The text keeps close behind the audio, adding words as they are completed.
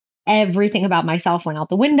everything about myself went out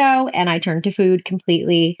the window and I turned to food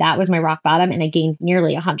completely. That was my rock bottom. And I gained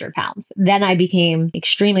nearly 100 pounds. Then I became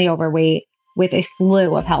extremely overweight with a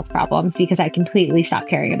slew of health problems because I completely stopped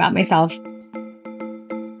caring about myself.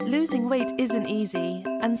 Losing weight isn't easy,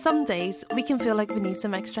 and some days we can feel like we need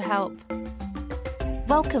some extra help.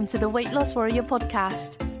 Welcome to the Weight Loss Warrior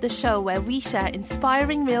podcast, the show where we share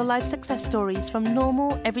inspiring real-life success stories from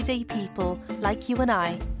normal, everyday people like you and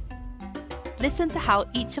I. Listen to how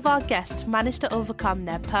each of our guests managed to overcome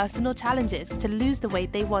their personal challenges to lose the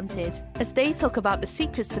weight they wanted, as they talk about the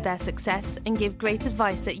secrets to their success and give great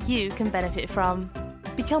advice that you can benefit from.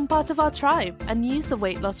 Become part of our tribe and use the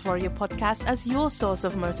Weight Loss Warrior podcast as your source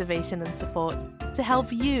of motivation and support to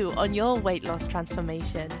help you on your weight loss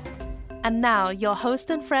transformation. And now, your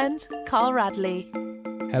host and friend, Carl Radley.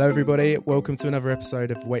 Hello, everybody. Welcome to another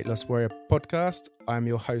episode of Weight Loss Warrior podcast. I'm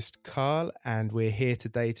your host, Carl, and we're here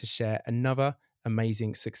today to share another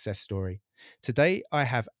amazing success story. Today, I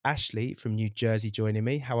have Ashley from New Jersey joining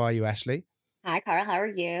me. How are you, Ashley? Hi, Carl. How are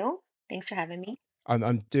you? Thanks for having me.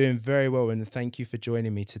 I'm doing very well, and thank you for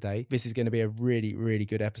joining me today. This is going to be a really, really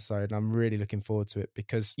good episode, and I'm really looking forward to it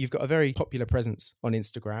because you've got a very popular presence on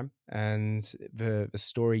Instagram and the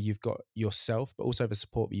story you've got yourself, but also the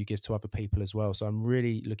support that you give to other people as well. So I'm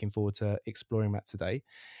really looking forward to exploring that today.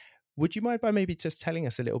 Would you mind by maybe just telling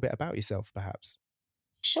us a little bit about yourself, perhaps?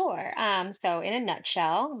 Sure. So in a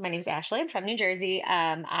nutshell, my name is Ashley. I'm from New Jersey.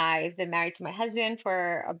 I've been married to my husband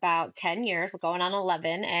for about 10 years, going on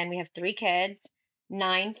 11, and we have 3 kids,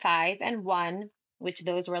 9, 5, and 1, which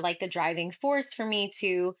those were like the driving force for me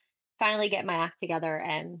to finally get my act together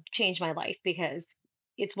and change my life because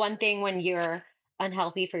it's one thing when you're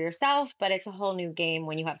unhealthy for yourself, but it's a whole new game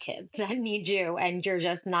when you have kids that need you and you're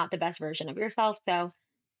just not the best version of yourself. So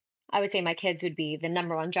I would say my kids would be the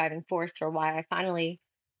number one driving force for why I finally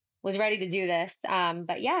was ready to do this.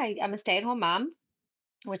 But yeah, I'm a stay-at-home mom,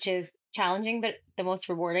 which is challenging, but the most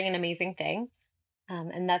rewarding and amazing thing.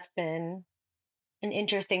 And that's been an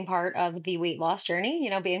interesting part of the weight loss journey,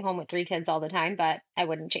 being home with 3 kids all the time, but I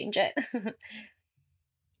wouldn't change it.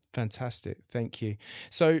 Fantastic. Thank you.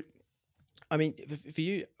 So, I mean, for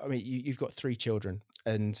you, you've got 3 children,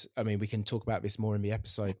 and I mean, we can talk about this more in the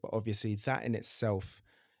episode, but obviously that in itself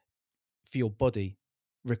for your body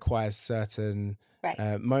requires certain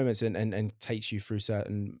Right. moments and takes you through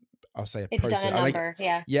certain, I'll say, a It's done process. a number.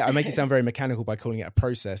 Yeah. Yeah, I make it sound very mechanical by calling it a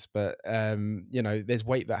process, but there's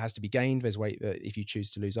weight that has to be gained. There's weight that if you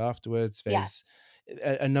choose to lose afterwards, Yeah. there's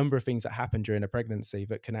a number of things that happen during a pregnancy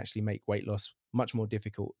that can actually make weight loss much more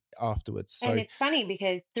difficult afterwards. And So it's funny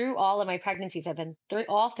because through all of my pregnancies, I've been through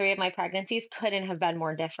all 3 of my pregnancies couldn't have been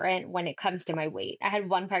more different when it comes to my weight. I had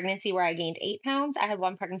one pregnancy where I gained 8 pounds. I had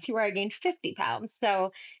one pregnancy where I gained 50 pounds.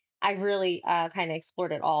 So I really kind of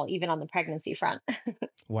explored it all, even on the pregnancy front.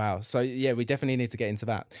 wow. So yeah, we definitely need to get into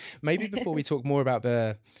that. Maybe before we talk more about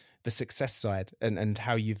the success side and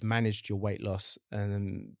how you've managed your weight loss,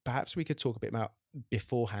 and perhaps we could talk a bit about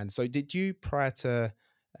beforehand. So did you, prior to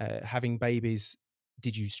having babies,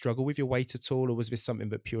 did you struggle with your weight at all, or was this something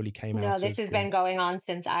that purely came No, out this of has been going on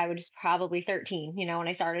since I was probably 13, when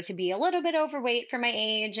I started to be a little bit overweight for my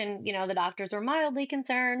age and, the doctors were mildly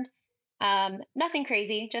concerned. Nothing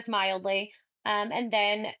crazy, just mildly. And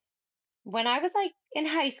then when I was like in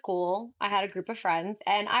high school, I had a group of friends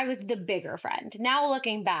and I was the bigger friend. Now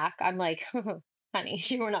looking back, I'm like, honey,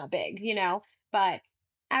 you were not big, but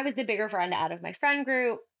I was the bigger friend out of my friend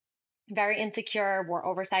group, very insecure, wore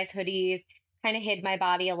oversized hoodies, kind of hid my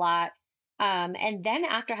body a lot. And then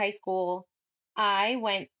after high school, I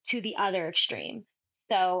went to the other extreme.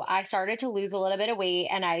 So I started to lose a little bit of weight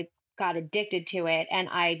and I got addicted to it. And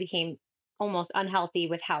I became almost unhealthy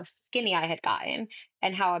with how skinny I had gotten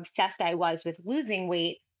and how obsessed I was with losing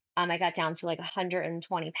weight. I got down to like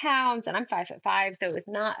 120 pounds and I'm 5'5". So it was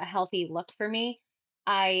not a healthy look for me.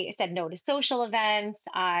 I said no to social events.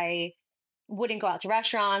 I wouldn't go out to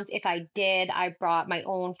restaurants. If I did, I brought my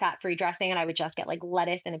own fat-free dressing and I would just get like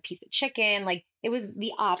lettuce and a piece of chicken. Like it was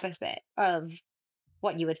the opposite of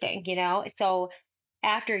what you would think. So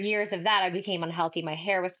after years of that, I became unhealthy. My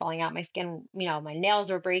hair was falling out, my skin, my nails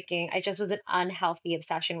were breaking. I just was an unhealthy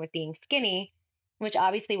obsession with being skinny, which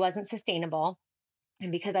obviously wasn't sustainable.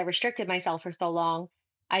 And because I restricted myself for so long,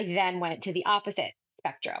 I then went to the opposite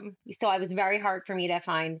spectrum. So it was very hard for me to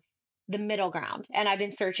find the middle ground. And I've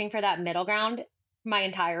been searching for that middle ground my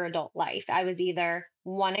entire adult life. I was either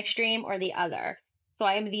one extreme or the other. So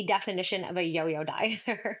I am the definition of a yo-yo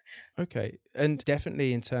dieter. Okay. And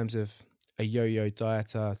definitely in terms of a yo-yo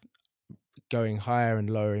dieter, going higher and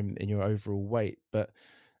lower in your overall weight. But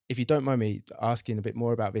if you don't mind me asking a bit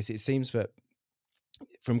more about this, it seems that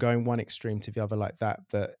from going one extreme to the other like that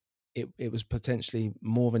it was potentially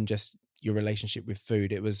more than just your relationship with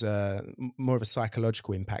food. It was more of a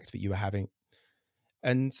psychological impact that you were having.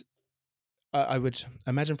 And I would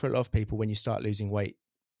imagine for a lot of people, when you start losing weight,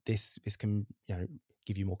 this can, you know,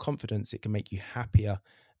 give you more confidence. It can make you happier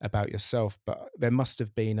about yourself. But there must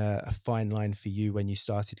have been a fine line for you when you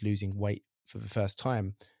started losing weight for the first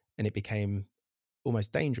time, and it became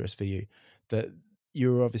almost dangerous for you. That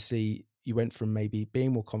you were obviously, you went from maybe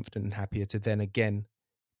being more confident and happier to then again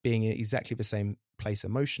being in exactly the same place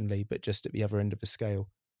emotionally, but just at the other end of the scale,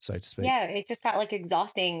 so to speak. Yeah, it just got like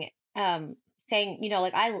exhausting. Saying,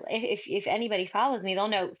 like if anybody follows me, they'll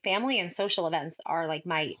know family and social events are like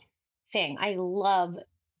my thing. I love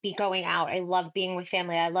be going out. I love being with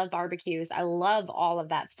family. I love barbecues. I love all of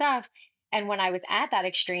that stuff. And when I was at that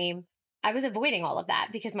extreme, I was avoiding all of that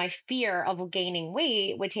because my fear of gaining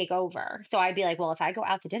weight would take over. So I'd be like, well, if I go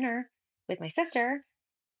out to dinner with my sister,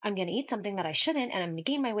 I'm going to eat something that I shouldn't and I'm going to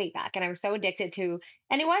gain my weight back. And I was so addicted to,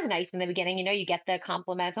 and it was nice in the beginning, you get the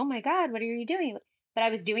compliments. Oh my God, what are you doing? But I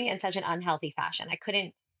was doing it in such an unhealthy fashion. I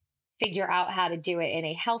couldn't figure out how to do it in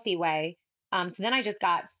a healthy way. So then I just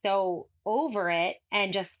got so over it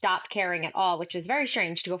and just stopped caring at all, which was very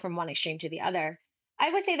strange to go from one extreme to the other.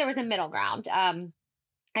 I would say there was a middle ground.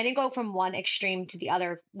 I didn't go from one extreme to the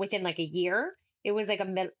other within like a year. It was like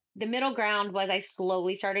the middle ground was I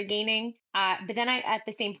slowly started gaining. But then at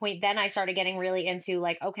the same point, then I started getting really into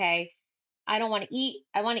like, okay, I don't want to eat.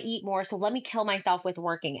 I want to eat more. So let me kill myself with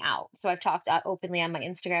working out. So I've talked openly on my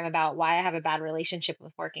Instagram about why I have a bad relationship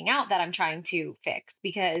with working out that I'm trying to fix,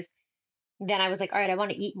 because then I was like, all right, I want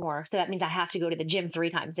to eat more. So that means I have to go to the gym 3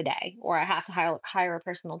 times a day, or I have to hire a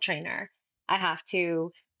personal trainer. I have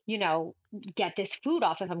to, you know, get this food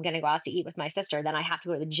off if I'm going to go out to eat with my sister. Then I have to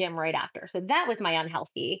go to the gym right after. So that was my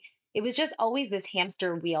unhealthy. It was just always this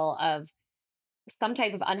hamster wheel of some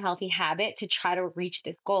type of unhealthy habit to try to reach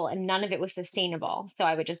this goal. And none of it was sustainable. So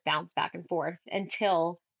I would just bounce back and forth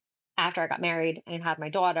until after I got married and had my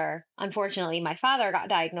daughter. Unfortunately, my father got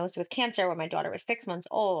diagnosed with cancer when my daughter was 6 months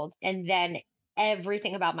old. And then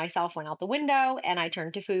everything about myself went out the window and I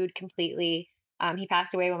turned to food completely. He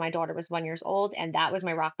passed away when my daughter was 1 year old, and that was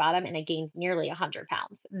my rock bottom. And I gained nearly 100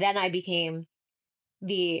 pounds. Then I became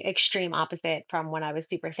the extreme opposite from when I was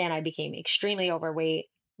super thin. I became extremely overweight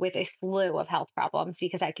with a slew of health problems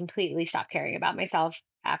because I completely stopped caring about myself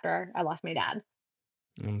after I lost my dad.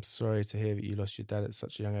 I'm sorry to hear that you lost your dad at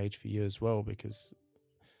such a young age for you as well, because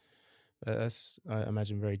that's, I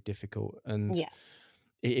imagine, very difficult. And Yeah,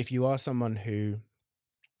 if you are someone who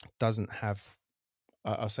doesn't have,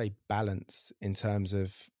 I'll say, balance in terms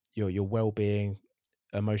of your well-being,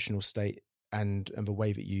 emotional state, and the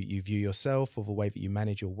way that you view yourself, or the way that you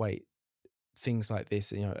manage your weight, things like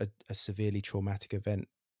this, a severely traumatic event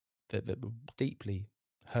that will deeply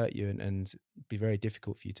hurt you and be very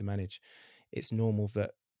difficult for you to manage. It's normal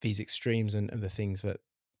that these extremes and the things that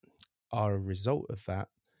are a result of that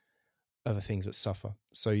are the things that suffer.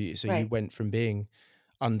 So you right. went from being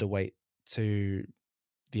underweight to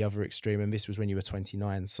the other extreme, and this was when you were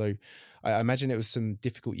 29. So I imagine it was some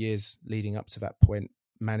difficult years leading up to that point,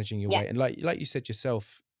 managing your Yeah, weight. And like you said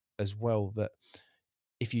yourself as well, that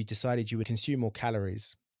if you decided you would consume more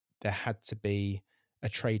calories, there had to be a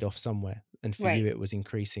trade-off somewhere. And for right. you, it was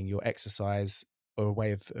increasing your exercise, or a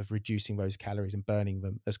way of reducing those calories and burning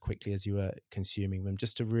them as quickly as you were consuming them,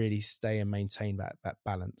 just to really stay and maintain that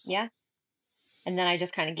balance. Yeah. And then I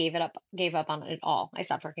just kind of gave up on it all. I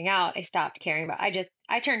stopped working out. I stopped caring about,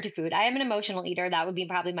 I turned to food. I am an emotional eater. That would be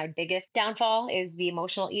probably my biggest downfall, is the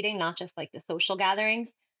emotional eating, not just like the social gatherings.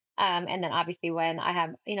 And then obviously when I have,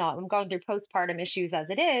 I'm going through postpartum issues as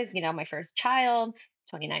it is, my first child,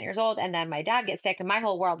 29 years old, and then my dad gets sick and my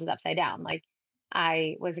whole world is upside down. Like,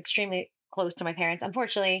 I was extremely close to my parents.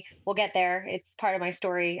 Unfortunately, we'll get there. It's part of my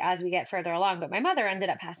story as we get further along. But my mother ended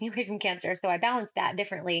up passing away from cancer. So I balanced that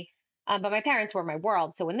differently. But my parents were my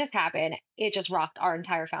world. So when this happened, it just rocked our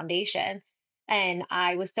entire foundation. And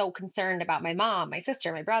I was so concerned about my mom, my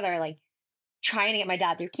sister, my brother, like trying to get my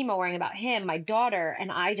dad through chemo, worrying about him, my daughter.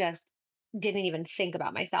 And I just didn't even think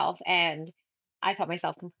about myself. And I put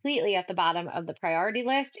myself completely at the bottom of the priority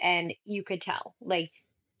list. And you could tell, like,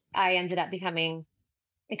 I ended up becoming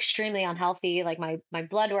extremely unhealthy. Like, my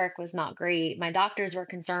blood work was not great. My doctors were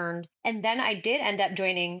concerned. And then I did end up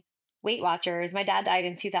joining Weight Watchers. My dad died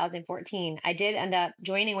in 2014. I did end up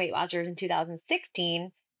joining Weight Watchers in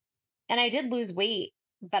 2016, and I did lose weight,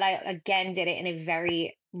 but I again did it in a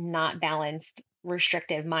very not balanced,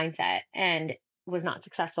 restrictive mindset, and was not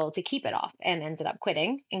successful to keep it off, and ended up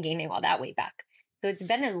quitting and gaining all that weight back. So it's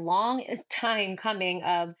been a long time coming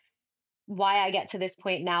of why I get to this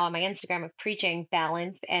point now on my Instagram of preaching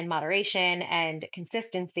balance and moderation and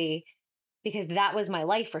consistency, because that was my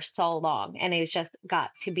life for so long. And it's just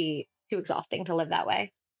got to be too exhausting to live that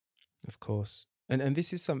way. Of course. And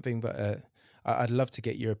this is something that I'd love to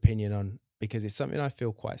get your opinion on, because it's something I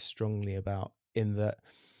feel quite strongly about, in that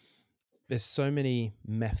there's so many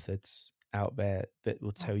methods out there that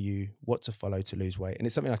will tell you what to follow to lose weight. And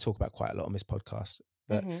it's something I talk about quite a lot on this podcast,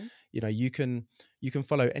 that, Mm-hmm. you can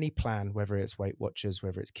follow any plan, whether it's Weight Watchers,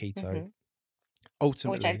 whether it's keto. Mm-hmm.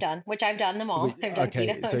 Ultimately, Which I've done them all. I've done okay,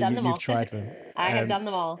 keto. so I've done them you've all. tried them. I have done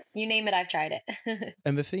them all. You name it, I've tried it.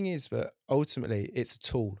 And the thing is that ultimately it's a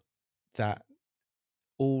tool that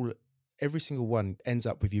every single one ends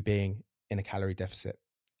up with you being in a calorie deficit.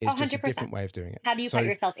 It's just a 100%. different way of doing it. How do you put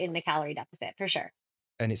yourself in the calorie deficit? For sure.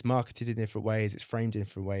 And it's marketed in different ways, it's framed in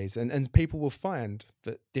different ways, and people will find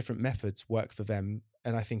that different methods work for them.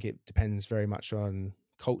 And I think it depends very much on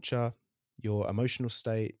culture, your emotional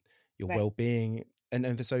state, your Right. well-being.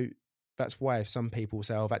 And so that's why if some people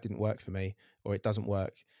say, oh, that didn't work for me, or it doesn't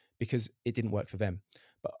work, because it didn't work for them.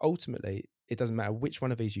 But ultimately, it doesn't matter which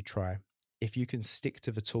one of these you try. If you can stick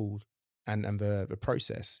to the tool and the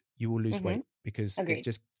process, you will lose weight, because Agreed. it's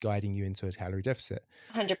just guiding you into a calorie deficit.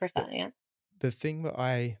 100%. Yeah. The thing that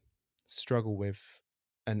I struggle with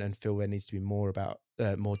and feel there needs to be more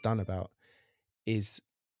done about is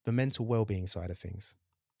the mental well-being side of things,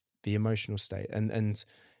 the emotional state, and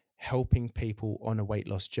helping people on a weight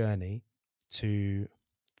loss journey to,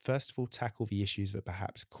 first of all, tackle the issues that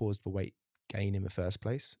perhaps caused the weight gain in the first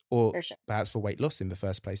place, or For sure. perhaps for weight loss in the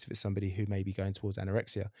first place, if it's somebody who may be going towards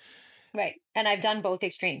anorexia. Right. And I've done both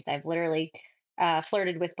extremes. I've literally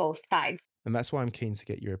flirted with both sides. And that's why I'm keen to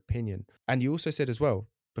get your opinion. And you also said as well,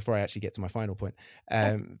 before I actually get to my final point,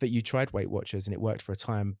 that you tried Weight Watchers and it worked for a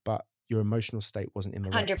time, but your emotional state wasn't in the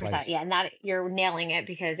right 100%. place. Yeah. And that you're nailing it,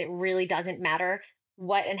 because it really doesn't matter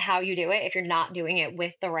what and how you do it if you're not doing it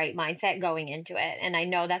with the right mindset going into it. And I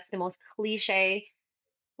know that's the most cliche,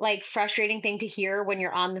 like frustrating thing to hear when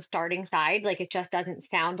you're on the starting side. Like it just doesn't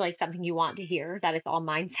sound like something you want to hear, that it's all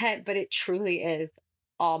mindset, but it truly is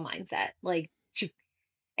all mindset.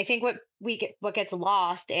 I think what gets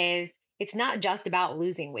lost is it's not just about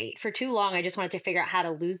losing weight. For too long, I just wanted to figure out how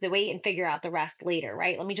to lose the weight and figure out the rest later,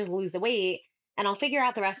 right? Let me just lose the weight and I'll figure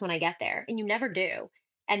out the rest when I get there. And you never do.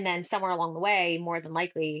 And then somewhere along the way, more than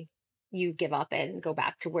likely, you give up and go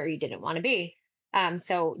back to where you didn't want to be.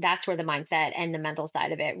 So that's where the mindset and the mental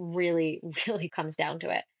side of it really, really comes down to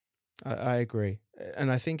it. I agree.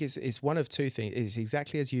 And I think it's one of two things. It's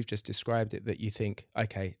exactly as you've just described it, that you think,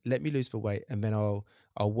 okay, let me lose the weight and then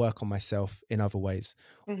I'll work on myself in other ways.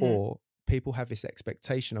 Mm-hmm. Or people have this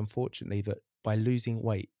expectation, unfortunately, that by losing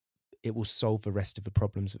weight, it will solve the rest of the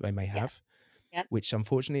problems that they may have. Yep. Which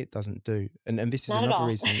unfortunately it doesn't do. And this is Not at another all.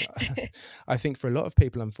 reason I think for a lot of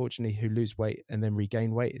people, unfortunately, who lose weight and then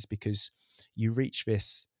regain weight, is because you reach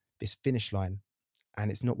this finish line and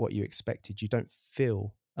it's not what you expected. You don't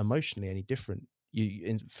feel emotionally any different.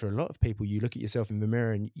 For a lot of people, you look at yourself in the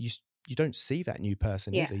mirror and you don't see that new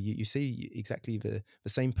person either. You see exactly the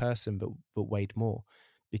same person but weighed more,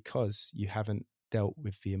 because you haven't dealt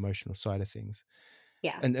with the emotional side of things.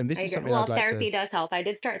 Yeah. And this is something well, I'd like therapy does help. I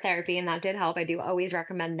did start therapy and that did help. I do always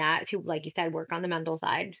recommend that to, like you said, work on the mental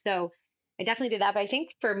side. So I definitely did that. But I think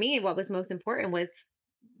for me, what was most important was,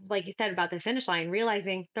 like you said about the finish line,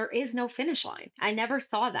 realizing there is no finish line. I never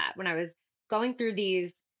saw that when I was going through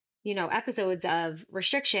these, episodes of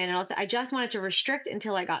restriction. And also, I just wanted to restrict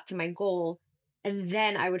until I got to my goal. And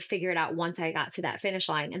then I would figure it out once I got to that finish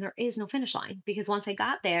line. And there is no finish line, because once I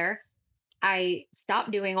got there, I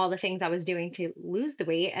stopped doing all the things I was doing to lose the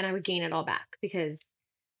weight and I would gain it all back, because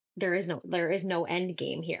there is no end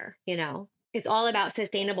game here. It's all about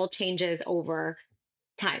sustainable changes over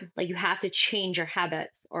time. Like you have to change your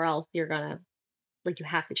habits or else you're gonna, like, you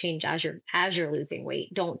have to change as you're losing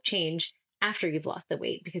weight. Don't change after you've lost the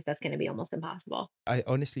weight, because that's going to be almost impossible. I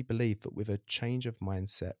honestly believe that with a change of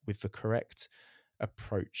mindset, with the correct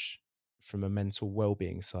approach from a mental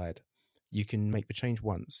well-being side, you can make the change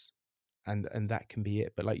once and that can be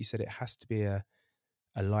it. But like you said, it has to be a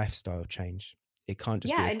lifestyle change. It can't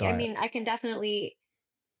just be a diet. I mean, I can definitely,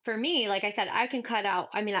 for me, like I said, I can cut out.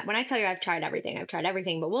 I mean, when I tell you I've tried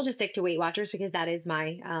everything, but we'll just stick to Weight Watchers because that is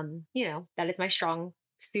my, that is my strong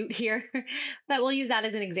suit here. But we'll use that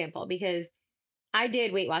as an example, because I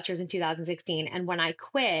did Weight Watchers in 2016. And when I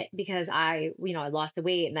quit, because I lost the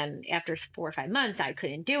weight, and then after 4 or 5 months, I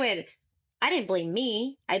couldn't do it. I didn't blame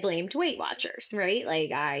me. I blamed Weight Watchers, right?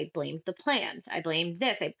 Like I blamed the plans. I blamed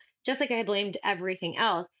this. Just like I blamed everything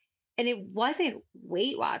else. And it wasn't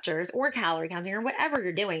Weight Watchers or calorie counting or whatever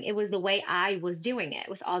you're doing. It was the way I was doing it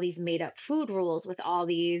with all these made up food rules, with all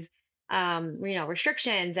these,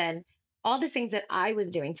 restrictions and all the things that I was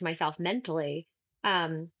doing to myself mentally.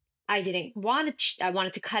 Um, I didn't want to, I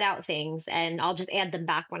wanted to cut out things and I'll just add them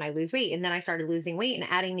back when I lose weight. And then I started losing weight and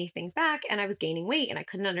adding these things back and I was gaining weight and I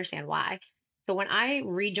couldn't understand why. So when I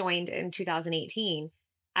rejoined in 2018,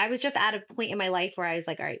 I was just at a point in my life where I was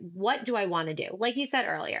like, all right, what do I want to do? Like you said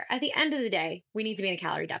earlier, at the end of the day, we need to be in a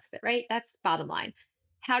calorie deficit, right? That's bottom line.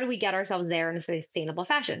 How do we get ourselves there in a sustainable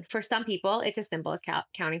fashion? For some people, it's as simple as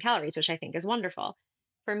counting calories, which I think is wonderful.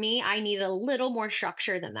 For me, I needed a little more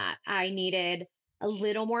structure than that. I needed a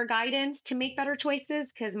little more guidance to make better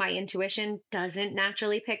choices because my intuition doesn't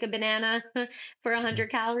naturally pick a banana for 100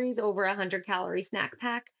 calories over a 100-calorie snack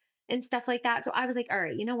pack and stuff like that. So I was like, all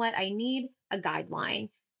right, you know what? I need a guideline.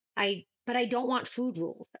 But I don't want food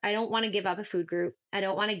rules. I don't want to give up a food group. I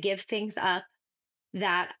don't want to give things up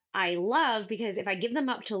that I love because if I give them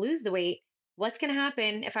up to lose the weight, what's going to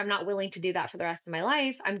happen if I'm not willing to do that for the rest of my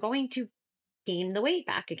life? I'm going to gain the weight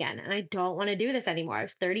back again. And I don't want to do this anymore. I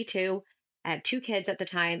was 32. I had 2 kids at the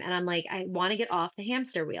time. And I'm like, I want to get off the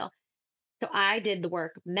hamster wheel. So I did the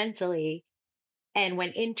work mentally and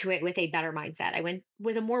went into it with a better mindset. I went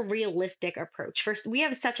with a more realistic approach. First, we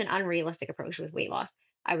have such an unrealistic approach with weight loss.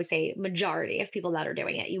 I would say majority of people that are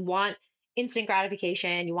doing it. You want instant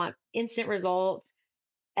gratification, you want instant results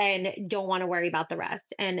and don't want to worry about the rest.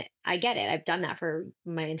 And I get it. I've done that for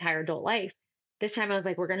my entire adult life. This time I was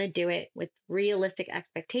like, we're going to do it with realistic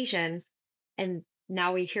expectations. And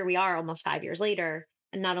now here we are almost 5 years later.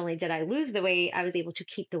 And not only did I lose the weight, I was able to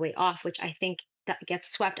keep the weight off, which I think that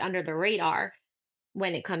gets swept under the radar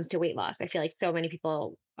when it comes to weight loss. I feel like so many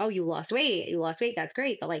people, oh, you lost weight, that's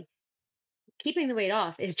great. But like keeping the weight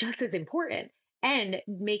off is just as important and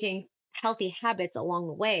making healthy habits along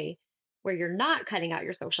the way where you're not cutting out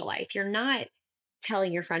your social life. You're not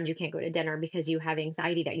telling your friends you can't go to dinner because you have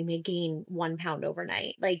anxiety that you may gain 1 pound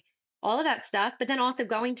overnight. Like all of that stuff, but then also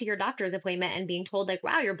going to your doctor's appointment and being told, like,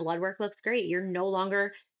 wow, your blood work looks great. You're no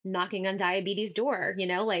longer knocking on diabetes' door,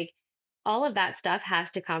 like all of that stuff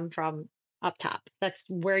has to come from up top. That's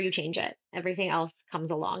where you change it. Everything else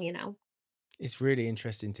comes along. It's really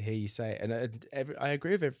interesting to hear you say it. And I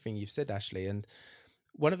agree with everything you've said, Ashley. And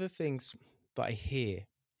one of the things that I hear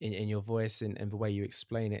in your voice and the way you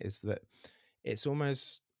explain it is that it's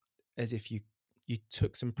almost as if you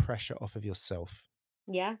took some pressure off of yourself.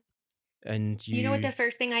 Yeah. And You know what the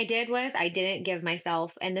first thing I did was I didn't give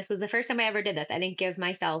myself, and this was the first time I ever did this, I didn't give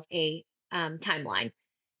myself a timeline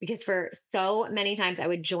because for so many times I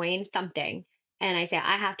would join something and I say,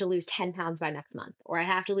 I have to lose 10 pounds by next month, or I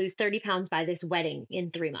have to lose 30 pounds by this wedding in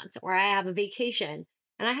 3 months, or I have a vacation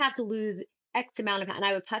and I have to lose X amount of pounds. And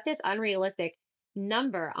I would put this unrealistic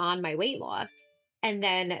number on my weight loss. And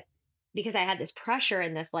then because I had this pressure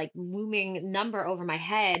and this like looming number over my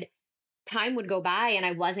head, time would go by and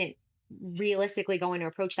I wasn't realistically going to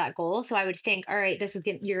approach that goal. So I would think, all right, this is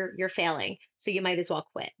good. You're failing. So you might as well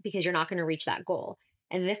quit because you're not going to reach that goal.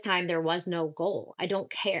 And this time there was no goal. I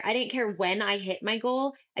don't care. I didn't care when I hit my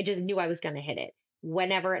goal. I just knew I was going to hit it.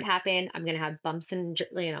 Whenever it happened, I'm going to have bumps and,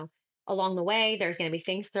 along the way, there's going to be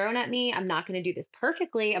things thrown at me. I'm not going to do this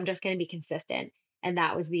perfectly. I'm just going to be consistent. And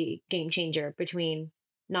that was the game changer between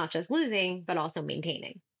not just losing, but also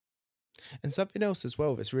maintaining. And something else as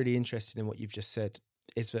well that's really interesting in what you've just said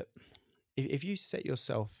is that if you set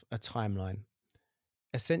yourself a timeline,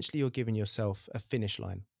 essentially you're giving yourself a finish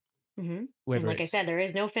line. Mm-hmm. And like I said, there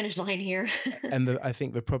is no finish line here. And I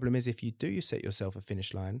think the problem is if you do set yourself a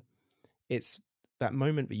finish line, it's that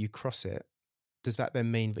moment that you cross it. Does that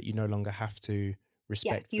then mean that you no longer have to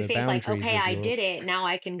respect you the think boundaries? Like, okay, I did it. Now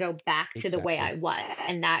I can go back to the way I was.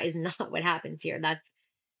 And that is not what happens here. That's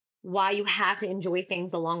why you have to enjoy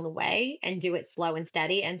things along the way and do it slow and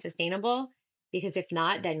steady and sustainable. Because if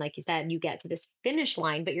not, then like you said, you get to this finish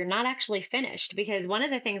line, but you're not actually finished. Because one of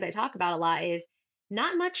the things I talk about a lot is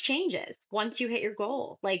not much changes once you hit your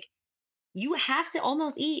goal. Like you have to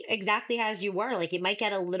almost eat exactly as you were. Like you might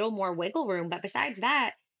get a little more wiggle room, but besides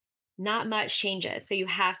that, not much changes. So you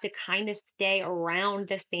have to kind of stay around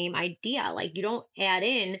the same idea. Like you don't add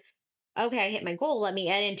in, okay, I hit my goal. Let me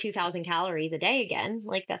add in 2,000 calories a day again.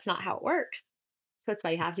 Like that's not how it works. So that's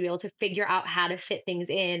why you have to be able to figure out how to fit things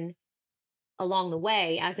in along the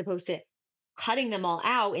way, as opposed to cutting them all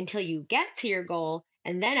out until you get to your goal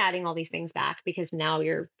and then adding all these things back because now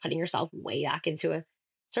you're putting yourself way back into a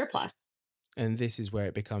surplus. And this is where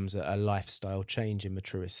it becomes a lifestyle change in the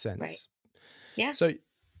truest sense. Right. Yeah. So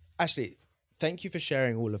Ashley, thank you for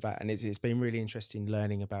sharing all of that. And it's been really interesting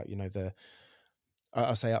learning about, the,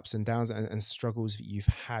 I'll say ups and downs and struggles that you've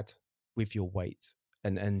had with your weight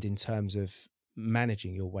and in terms of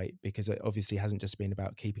managing your weight, because it obviously hasn't just been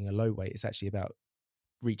about keeping a low weight, it's actually about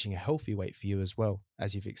reaching a healthy weight for you as well,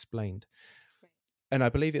 as you've explained. And I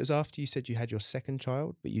believe it was after you said you had your second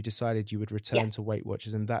child, but you decided you would return Yes, to Weight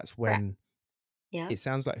Watchers, and that's correct. when Yeah, it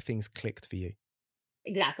sounds like things clicked for you.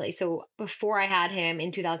 exactly. So before I had him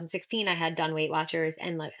in 2016, I had done Weight Watchers,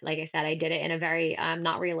 and like I said, I did it in a very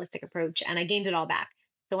not realistic approach, and I gained it all back.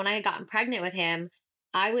 So when I had gotten pregnant with him,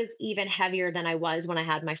 I was even heavier than I was when I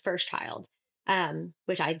had my first child,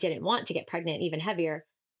 which I didn't want to get pregnant even heavier.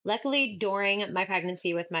 Luckily, during my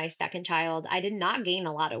pregnancy with my second child, I did not gain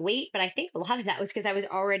a lot of weight, but I think a lot of that was because I was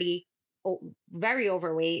already very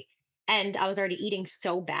overweight and I was already eating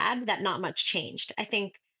so bad that not much changed. I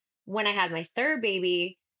think when I had my third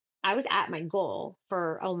baby, I was at my goal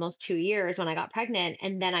for almost 2 years when I got pregnant.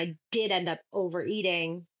 And then I did end up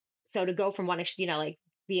overeating. So to go from one, like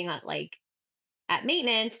being at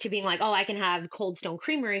maintenance to being like, oh, I can have Cold Stone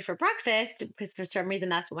Creamery for breakfast, because for some reason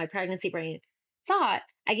that's what my pregnancy brain thought.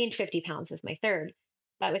 I gained 50 pounds with my third.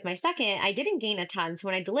 But with my second, I didn't gain a ton. So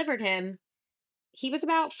when I delivered him, he was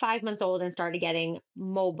about 5 months old and started getting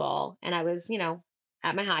mobile. And I was,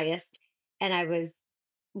 at my highest. And I was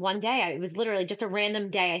one day, it was literally just a random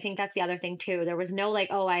day. I think that's the other thing too. There was no like,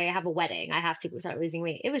 oh, I have a wedding, I have to start losing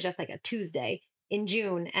weight. It was just like a Tuesday in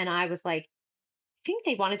June. And I was like, I think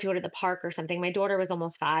they wanted to go to the park or something. My daughter was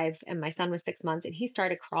almost 5 and my son was 6 months, and he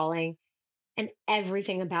started crawling, and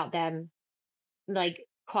everything about them like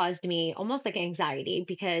caused me almost like anxiety,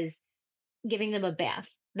 because giving them a bath,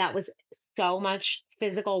 that was so much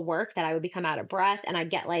physical work that I would become out of breath and I'd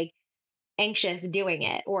get like anxious doing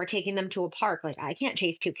it, or taking them to a park. Like I can't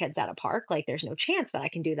chase two kids at a park. Like there's no chance that I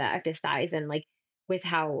can do that at this size and like with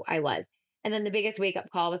how I was. And then the biggest wake up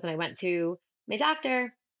call was when I went to my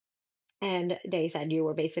doctor and they said you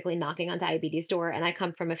were basically knocking on diabetes door. And I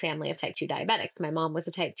come from a family of type 2 diabetics. My mom was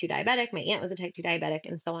a type 2 diabetic, my aunt was a type 2 diabetic,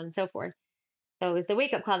 and so on and so forth. So it was the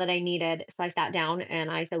wake up call that I needed. So I sat down and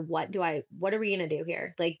I said, what are we going to do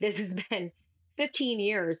here? Like this has been 15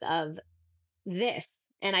 years of this,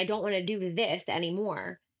 and I don't want to do this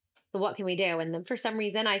anymore. So what can we do? And then for some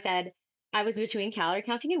reason I said I was between calorie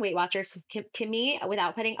counting and Weight Watchers. To me,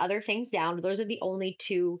 without putting other things down, those are the only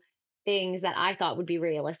two things that I thought would be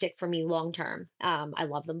realistic for me long term. I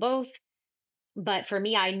love them both. But for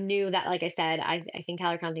me, I knew that, like I said, I think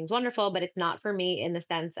calorie counting is wonderful, but it's not for me in the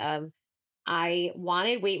sense of I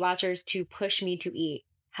wanted Weight Watchers to push me to eat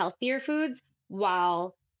healthier foods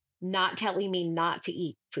while not telling me not to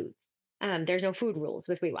eat foods. There's no food rules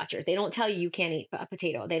with Weight Watchers. They don't tell you you can't eat a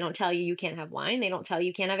potato. They don't tell you you can't have wine. They don't tell you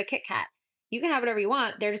you can't have a Kit Kat. You can have whatever you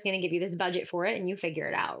want. They're just going to give you this budget for it and you figure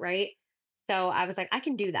it out, right? So I was like, I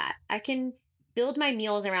can do that. I can build my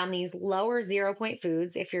meals around these lower 0 point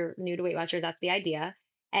foods. If you're new to Weight Watchers, that's the idea.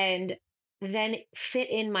 And then fit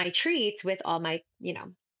in my treats with all my,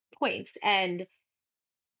 points. And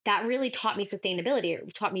that really taught me sustainability.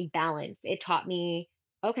 It taught me balance. It taught me,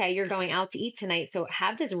 okay, you're going out to eat tonight. So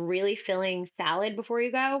have this really filling salad before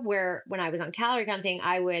you go. Where when I was on calorie counting,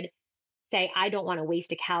 I would say, I don't want to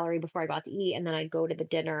waste a calorie before I go out to eat. And then I'd go to the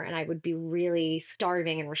dinner and I would be really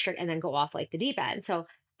starving and restrict and then go off like the deep end. So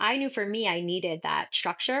I knew for me, I needed that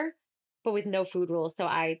structure, but with no food rules. So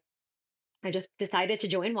I just decided to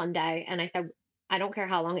join one day and I said, I don't care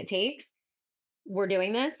how long it takes, we're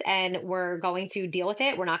doing this and we're going to deal with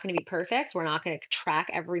it. We're not going to be perfect. We're not going to track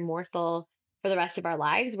every morsel for the rest of our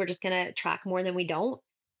lives. We're just going to track more than we don't.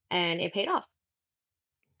 And it paid off.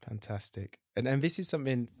 Fantastic. And this is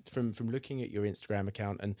something from looking at your Instagram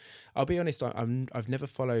account, and I'll be honest, I've never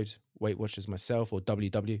followed Weight Watchers myself, or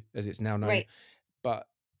WW as it's now known, Right. but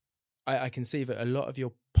I can see that a lot of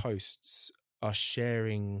your posts are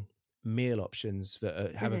sharing meal options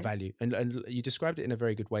that have a value, and you described it in a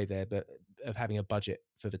very good way there, but of having a budget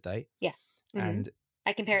for the day. Yeah. And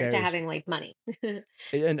I compare it to having like money.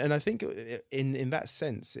 and I think in that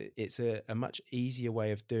sense, it's a much easier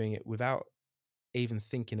way of doing it without even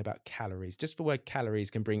thinking about calories. Just the word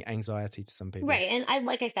calories can bring anxiety to some people. Right. And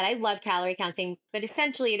like I said, I love calorie counting, but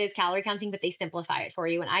essentially it is calorie counting, but they simplify it for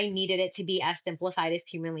you. And I needed it to be as simplified as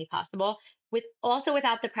humanly possible, with also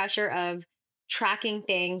without the pressure of tracking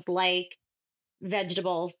things like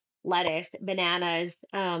vegetables, lettuce, bananas,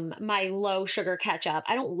 my low sugar ketchup.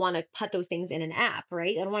 I don't want to put those things in an app,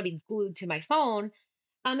 right? I don't want to be glued to my phone.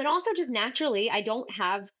 And also just naturally, I don't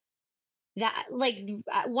have that. Like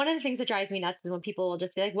one of the things that drives me nuts is when people will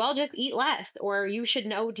just be like, well, just eat less, or you should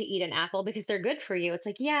know to eat an apple because they're good for you. It's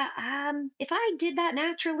like, yeah, if I did that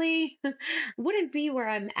naturally, wouldn't be where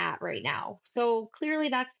I'm at right now. So clearly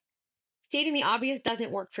that's stating the obvious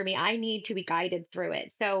doesn't work for me. I need to be guided through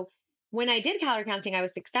it. So when I did calorie counting, I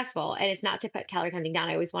was successful. And it's not to put calorie counting down.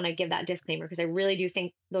 I always want to give that disclaimer because I really do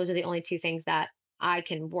think those are the only two things that I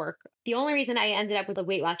can work. The only reason I ended up with the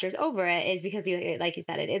Weight Watchers over it is because, like you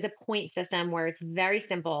said, it is a point system where it's very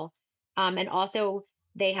simple. And also,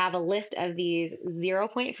 they have a list of these 0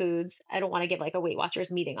 point foods. I don't want to give like a Weight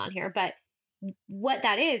Watchers meeting on here, but what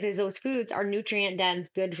that is those foods are nutrient dense,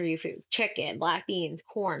 good for you foods: chicken, black beans,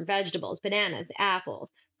 corn, vegetables, bananas,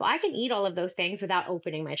 apples. So I can eat all of those things without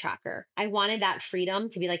opening my tracker. I wanted that freedom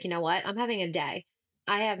to be like, you know what? I'm having a day.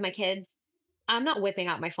 I have my kids. I'm not whipping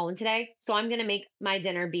out my phone today. So I'm going to make my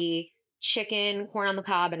dinner be chicken, corn on the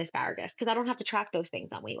cob, and asparagus because I don't have to track those things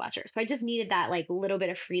on Weight Watchers. So I just needed that like little bit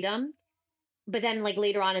of freedom. But then, like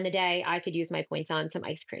later on in the day, I could use my points on some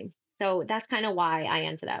ice cream. So that's kind of why I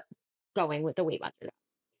ended up going with the Weight Watchers.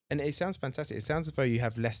 And it sounds fantastic. It sounds as though you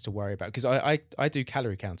have less to worry about because I do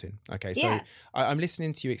calorie counting. Okay, so Yeah. I'm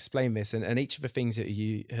listening to you explain this, and each of the things that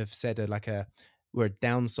you have said are were a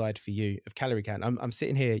downside for you of calorie count. I'm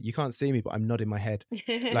sitting here, you can't see me, but I'm nodding my head,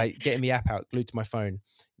 like getting the app out, glued to my phone,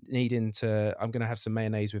 I'm going to have some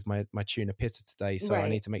mayonnaise with my tuna pita today, so I Right.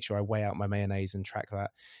 need to make sure I weigh out my mayonnaise and track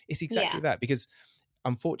that. It's exactly Yeah. that, because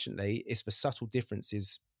unfortunately, it's the subtle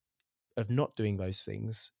differences of not doing those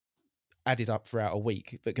things added up throughout a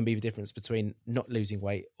week that can be the difference between not losing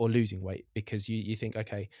weight or losing weight, because you think,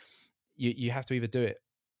 okay, you have to either do it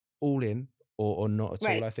all in or not at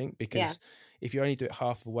all, Right. I think, Yeah. because if you only do it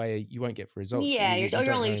half the way, you won't get the results. Yeah. You You're don't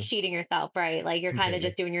only know cheating yourself, right? Like you're kind of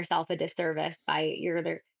just completely. doing yourself a disservice by you're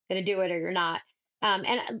either going to do it or you're not.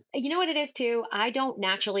 And you know what it is too? I don't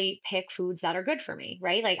naturally pick foods that are good for me,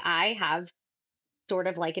 right? Like I have sort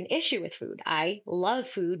of like an issue with food. I love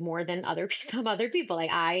food more than some other people.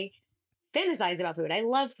 Like I fantasize about food. I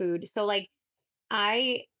love food. So like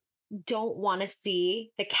I don't want to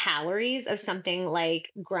see the calories of something like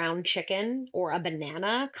ground chicken or a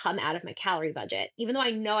banana come out of my calorie budget. Even though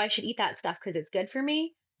I know I should eat that stuff because it's good for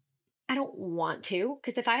me, I don't want to.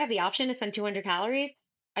 Because if I have the option to spend 200 calories,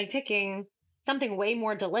 I'm picking something way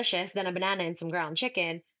more delicious than a banana and some ground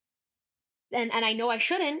chicken. And I know I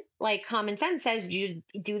shouldn't. Like common sense says you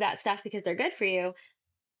do that stuff because they're good for you.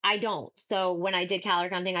 I don't. So when I did calorie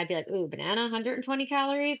counting, I'd be like, ooh, banana, 120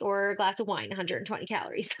 calories, or a glass of wine, 120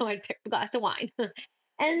 calories. So I'd pick the glass of wine.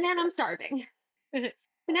 And then I'm starving. So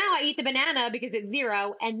now I eat the banana because it's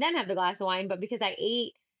zero and then have the glass of wine. But because I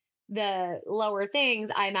ate the lower things,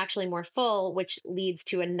 I'm actually more full, which leads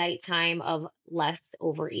to a nighttime of less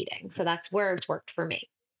overeating. So that's where it's worked for me.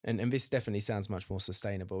 And this definitely sounds much more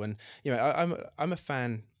sustainable. And I'm a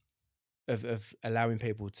fan of allowing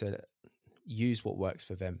people to use what works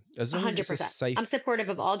for them, as long as it's a 100%. I'm safe. supportive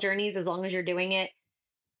of all journeys as long as you're doing it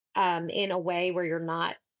in a way where you're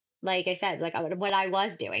not, like I said, like what I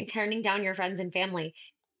was doing, turning down your friends and family,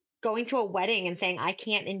 going to a wedding and saying, I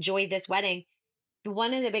can't enjoy this wedding.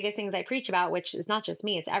 One of the biggest things I preach about, which is not just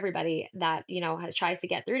me, it's everybody that, has tries to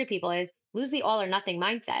get through to people, is lose the all or nothing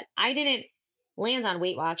mindset. I didn't land on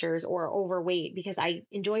Weight Watchers or overweight because I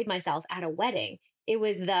enjoyed myself at a wedding. It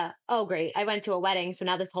was oh, great, I went to a wedding. So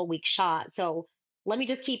now this whole week's shot. So let me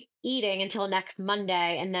just keep eating until next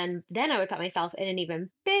Monday. And then I would put myself in an even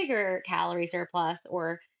bigger calorie surplus,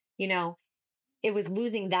 or, you know, it was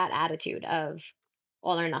losing that attitude of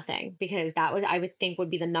all or nothing, because that was, I would think, would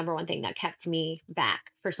be the number one thing that kept me back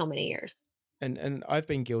for so many years. And I've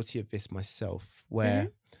been guilty of this myself, Hmm. where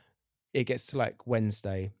it gets to like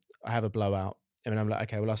Wednesday, I have a blowout, and I'm like,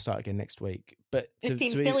 okay, well, I'll start again next week. But It to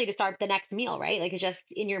seems be, silly to start the next meal, right? Like it's just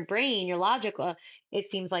in your brain, your logical. It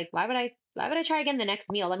seems like why would I try again the next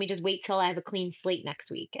meal? Let me just wait till I have a clean slate next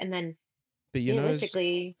week, and then but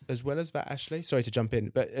realistically, as well as that, Ashley, sorry to jump in,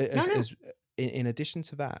 but no, no. as in addition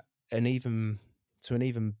to that, and even to an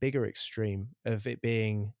even bigger extreme of it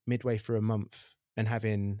being midway through a month and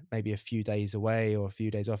having maybe a few days away or a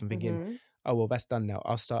few days off and thinking, Hmm. oh, well, that's done now,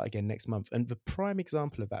 I'll start again next month. And the prime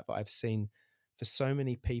example of that I've seen for so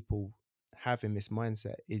many people having this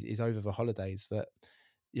mindset is over the holidays, that,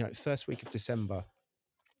 first week of December,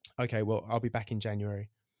 okay, well, I'll be back in January.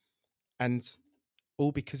 And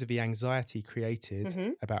all because of the anxiety created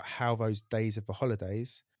Hmm. about how those days of the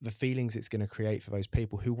holidays, the feelings it's going to create for those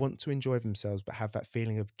people who want to enjoy themselves but have that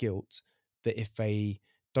feeling of guilt that if they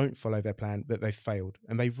don't follow their plan, that they've failed,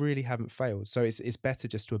 and they really haven't failed. So it's better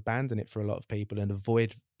just to abandon it for a lot of people and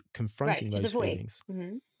avoid Right, confronting just those avoid. feelings.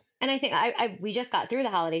 Hmm. And I think we just got through the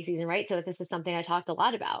holiday season, right? So this is something I talked a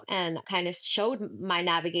lot about and kind of showed my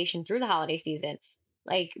navigation through the holiday season.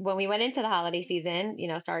 Like when we went into the holiday season,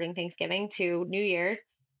 starting Thanksgiving to New Year's,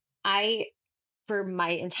 I, for my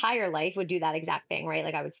entire life, would do that exact thing, right?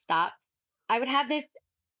 Like I would stop. I would have this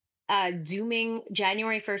dooming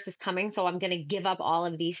January 1st is coming. So I'm going to give up all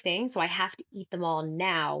of these things. So I have to eat them all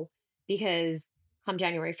now because come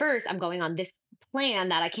January 1st, I'm going on this plan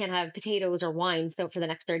that I can't have potatoes or wine. So for the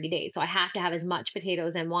next 30 days. So I have to have as much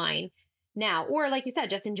potatoes and wine now, or like you said,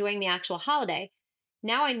 just enjoying the actual holiday.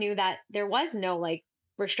 Now I knew that there was no like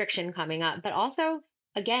restriction coming up, but also,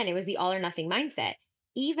 again, it was the all or nothing mindset.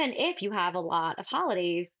 Even if you have a lot of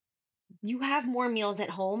holidays, you have more meals at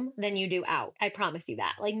home than you do out. I promise you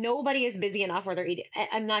that. Like nobody is busy enough where they're eating.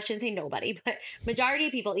 I'm not shouldn't say nobody, but majority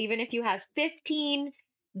of people, even if you have 15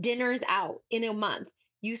 dinners out in a month,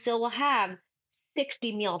 you still will have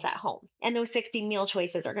 60 meals at home. And those 60 meal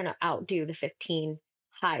choices are going to outdo the 15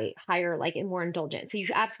 higher, like and more indulgent. So you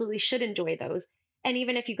absolutely should enjoy those. And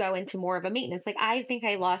even if you go into more of a maintenance, like I think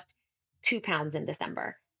I lost 2 pounds in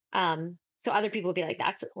December. So other people will be like,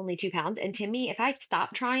 that's only 2 pounds. And to me, if I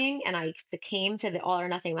stopped trying and I came to the all or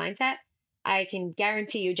nothing mindset, I can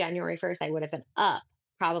guarantee you January 1st, I would have been up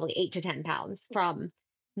probably 8 to 10 pounds from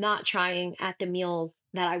not trying at the meals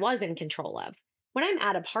that I was in control of. When I'm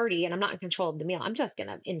at a party and I'm not in control of the meal, I'm just going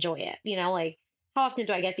to enjoy it. Like how often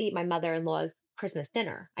do I get to eat my mother in law's Christmas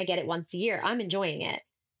dinner? I get it once a year. I'm enjoying it.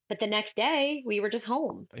 But the next day, we were just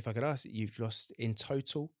home. If I could ask, you've lost in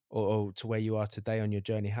total or to where you are today on your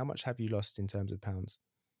journey, how much have you lost in terms of pounds?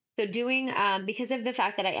 So doing because of the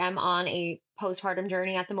fact that I am on a postpartum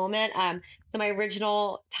journey at the moment. So my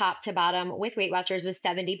original top to bottom with Weight Watchers was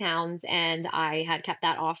 70 pounds, and I had kept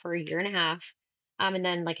that off for a year and a half. And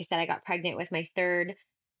then, like I said, I got pregnant with my third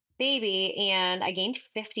baby, and I gained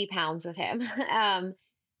 50 pounds with him.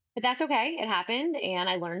 But that's okay. It happened, and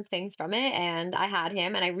I learned things from it, and I had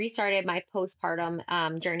him, and I restarted my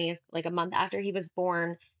postpartum journey like a month after he was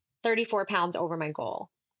born, 34 pounds over my goal.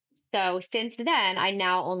 So since then, I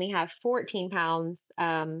now only have 14 pounds,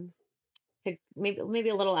 to maybe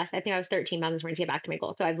a little less. I think I was 13 pounds when I get back to my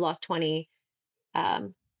goal. So I've lost 20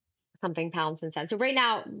 um, something pounds since then. So right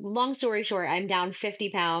now, long story short, I'm down 50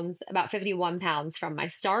 pounds, about 51 pounds from my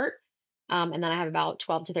start. And then I have about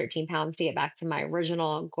 12 to 13 pounds to get back to my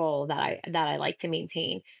original goal that I like to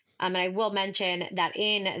maintain. And I will mention that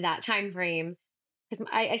in that time frame, because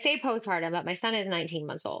I say postpartum, but my son is 19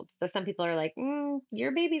 months old. So some people are like,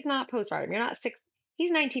 your baby's not postpartum. You're not six.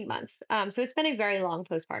 He's 19 months. So it's been a very long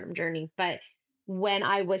postpartum journey. But when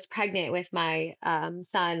I was pregnant with my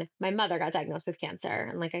son, my mother got diagnosed with cancer.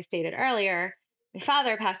 And like I stated earlier, my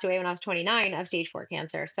father passed away when I was 29 of stage 4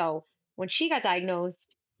 cancer. So when she got diagnosed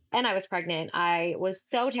and I was pregnant, I was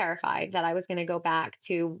so terrified that I was going to go back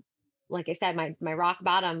to, like I said, my rock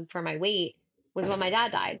bottom for my weight was when my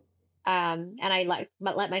dad died. And I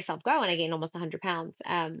let myself go and I gained almost 100 pounds.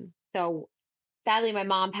 So sadly, my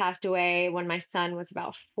mom passed away when my son was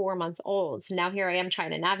about 4 months old. So now here I am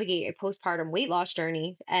trying to navigate a postpartum weight loss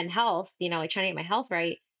journey and health, like trying to get my health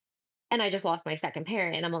right. And I just lost my second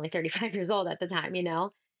parent and I'm only 35 years old at the time.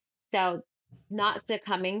 So not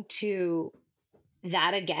succumbing to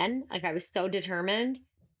that again. Like I was so determined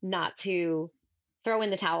not to throw in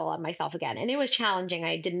the towel on myself again. And it was challenging.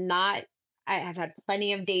 I have had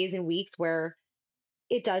plenty of days and weeks where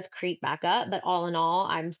it does creep back up, but all in all,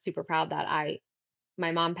 I'm super proud that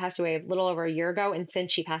my mom passed away a little over a year ago. And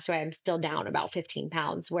since she passed away, I'm still down about 15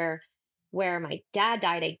 pounds where my dad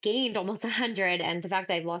died, I gained almost 100. And the fact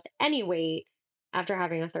that I've lost any weight after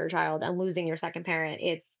having a third child and losing your second parent,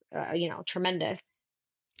 it's, tremendous.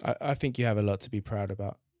 I think you have a lot to be proud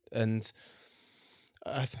about. And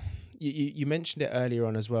you mentioned it earlier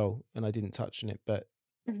on as well, and I didn't touch on it, but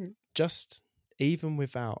just even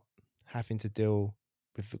without having to deal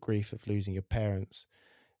with the grief of losing your parents,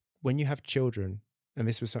 when you have children, and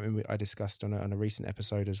this was something I discussed on a recent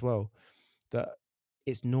episode as well, that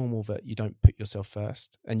it's normal that you don't put yourself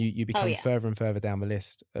first and you become further and further down the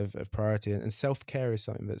list of priority. And self-care is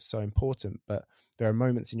something that's so important, but there are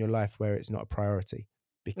moments in your life where it's not a priority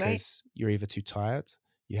because you're either too tired,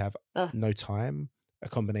 you have no time, a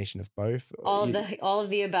combination of both. All of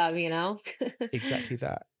the above, Exactly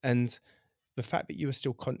that. And the fact that you were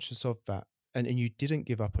still conscious of that and you didn't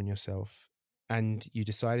give up on yourself and you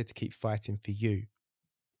decided to keep fighting for you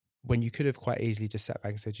when you could have quite easily just sat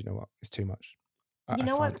back and said, you know what, it's too much. You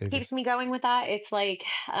know what keeps me going with that? It's like,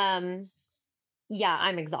 I'm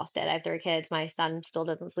exhausted. I have 3 kids. My son still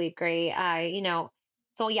doesn't sleep great.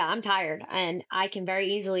 So yeah, I'm tired and I can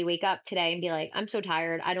very easily wake up today and be like, I'm so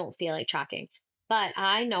tired. I don't feel like tracking. But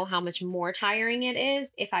I know how much more tiring it is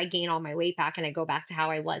if I gain all my weight back and I go back to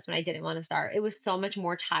how I was when I didn't want to start. It was so much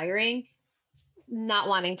more tiring not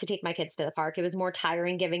wanting to take my kids to the park. It was more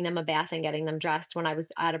tiring giving them a bath and getting them dressed when I was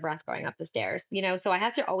out of breath going up the stairs. So I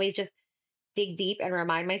have to always just dig deep and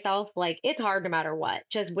remind myself, like, it's hard no matter what,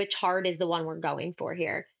 just which hard is the one we're going for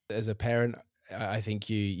here. As a parent, I think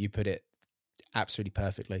you put it absolutely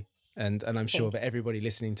perfectly. And I'm sure that everybody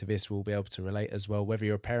listening to this will be able to relate as well, whether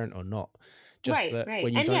you're a parent or not. Just Right, that right.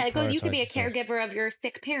 when you And yeah, don't it goes, you could prioritize be a yourself. caregiver of your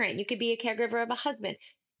sick parent. You could be a caregiver of a husband.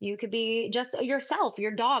 You could be just yourself,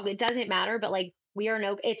 your dog. It doesn't matter. But like, we are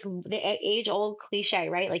no, it's the age old cliche,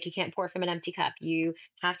 right? Like, you can't pour from an empty cup. You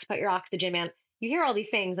have to put your oxygen man. You hear all these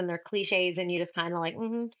things and they're cliches, and you just kind of like,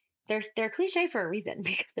 they're cliche for a reason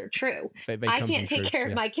because they're true. They I come from can't take truths, care of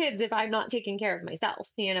yeah. my kids if I'm not taking care of myself,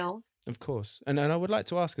 you know? Of course. And I would like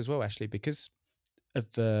to ask as well, Ashley, because of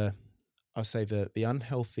I'll say the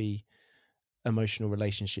unhealthy emotional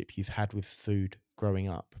relationship you've had with food growing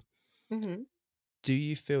up. Hmm. Do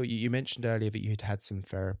you feel, you mentioned earlier that you had some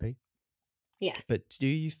therapy, Yeah. but do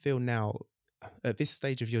you feel now at this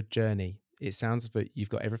stage of your journey, it sounds that you've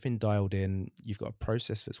got everything dialed in, you've got a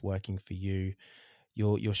process that's working for you,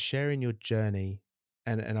 you're sharing your journey,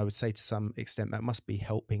 and I would say to some extent that must be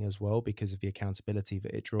helping as well because of the accountability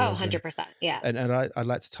that it Oh, draws. 100%. Yeah. And I'd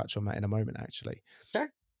like to touch on that in a moment, actually.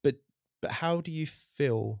 Sure. But how do you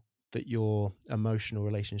feel that your emotional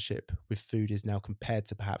relationship with food is now compared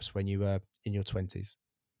to perhaps when you were in your 20s?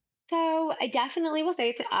 So I definitely will say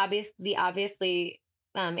it's obvious. The obviously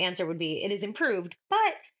answer would be it is improved,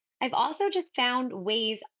 but I've also just found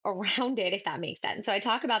ways around it, if that makes sense. So I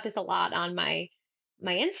talk about this a lot on my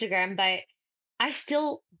Instagram, but I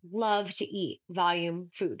still love to eat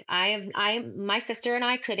volume food. My sister and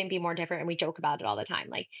I couldn't be more different, and we joke about it all the time.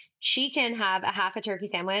 Like, she can have a half a turkey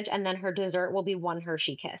sandwich and then her dessert will be one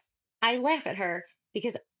Hershey kiss. I laugh at her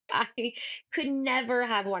because I could never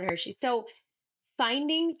have one Hershey. So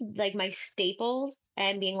finding like my staples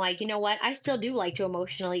and being like, you know what, I still do like to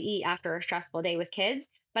emotionally eat after a stressful day with kids,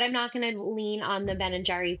 but I'm not going to lean on the Ben and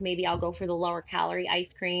Jerry's. Maybe I'll go for the lower calorie ice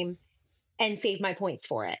cream and save my points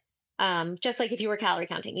for it. Just like if you were calorie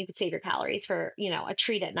counting, you could save your calories for, a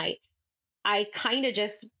treat at night. I kind of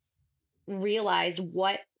just realized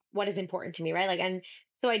what is important to me, right? Like, and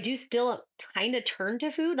so I do still kind of turn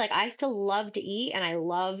to food. Like, I still love to eat and I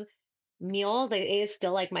love meals. Like, it is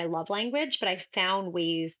still like my love language, but I found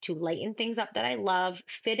ways to lighten things up that I love,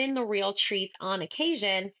 fit in the real treats on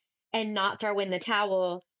occasion, and not throw in the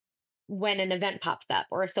towel when an event pops up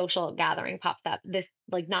or a social gathering pops up. This,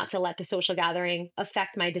 like, not to let the social gathering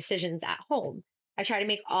affect my decisions at home. I try to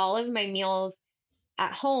make all of my meals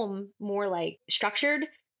at home more like structured,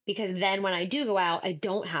 because then when I do go out, I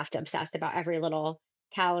don't have to obsess about every little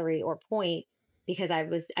calorie or point, because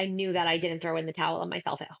I knew that I didn't throw in the towel on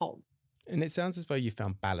myself at home. And it sounds as though you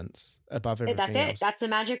found balance above That's everything it. else. That's the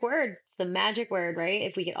magic word. It's the magic word, right?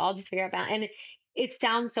 If we could all just figure out balance. And it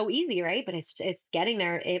sounds so easy, right? But it's getting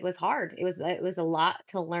there. It was hard. It was a lot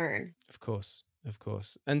to learn. Of course, of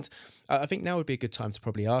course. And I think now would be a good time to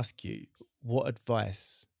probably ask you what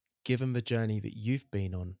advice, given the journey that you've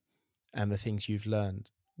been on and the things you've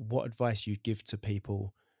learned, what advice you'd give to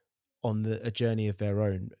people on a journey of their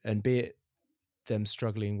own, and be it them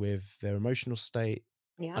struggling with their emotional state,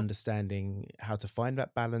 Yeah. understanding how to find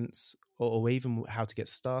that balance, or even how to get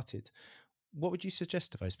started. What would you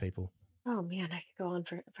suggest to those people? Oh man, I could go on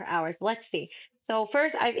for hours. Let's see. So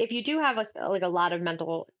first, if you do have like a lot of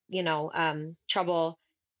mental, trouble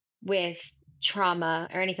with trauma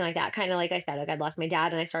or anything like that, kind of like I said, like, I'd lost my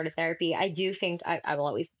dad and I started therapy. I do think I will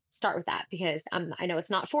always start with that, because I know it's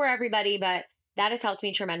not for everybody, but that has helped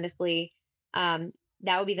me tremendously. That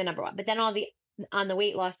would be the number one. But then on the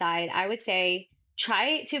weight loss side, I would say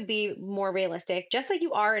try to be more realistic, just like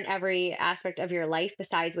you are in every aspect of your life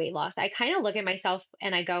besides weight loss. I kind of look at myself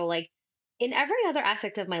and I go, like, in every other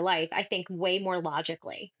aspect of my life, I think way more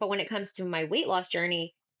logically. But when it comes to my weight loss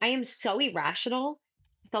journey, I am so irrational.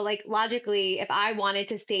 So, like, logically, if I wanted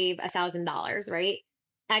to save $1,000, right?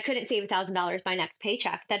 I couldn't save $1,000 my next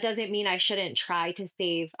paycheck. That doesn't mean I shouldn't try to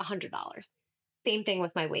save $100. Same thing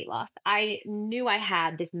with my weight loss. I knew I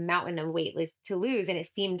had this mountain of weight to lose, and it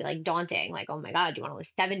seemed like daunting. Like, oh my God, you want to lose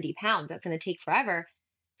 70 pounds? That's going to take forever.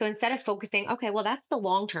 So instead of focusing, okay, well, that's the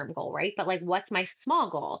long term goal, right? But like, what's my small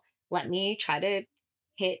goal? Let me try to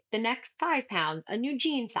hit the next 5 pounds, a new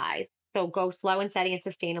jean size. So go slow and steady and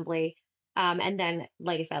sustainably. And then,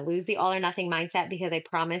 like I said, lose the all or nothing mindset, because I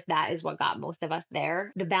promise that is what got most of us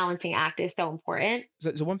there. The balancing act is so important.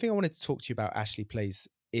 So one thing I wanted to talk to you about, Ashley, please,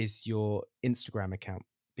 is your Instagram account,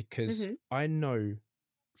 because I know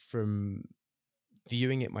from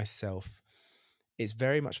viewing it myself, it's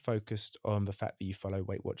very much focused on the fact that you follow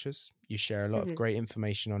Weight Watchers. You share a lot of great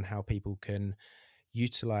information on how people can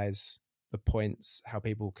utilize the points, how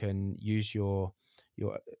people can use your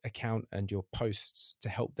account and your posts to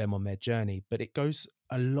help them on their journey. But it goes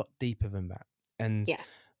a lot deeper than that. And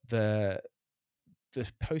the the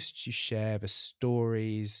posts you share, the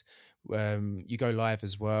stories, you go live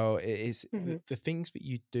as well. It's Hmm. the things that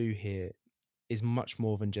you do here is much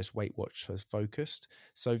more than just Weight Watchers focused.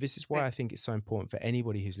 So this is why Right. I think it's so important for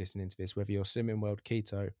anybody who's listening to this, whether you're Slimming World,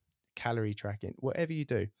 keto, calorie tracking, whatever you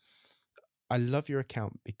do. I love your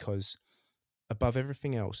account because above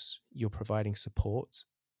everything else, you're providing support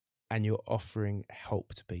and you're offering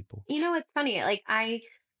help to people. It's funny. Like I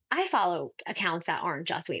follow accounts that aren't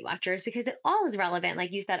just Weight Watchers because it all is relevant.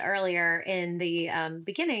 Like you said earlier in the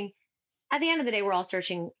beginning, at the end of the day, we're all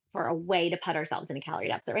searching for a way to put ourselves in a calorie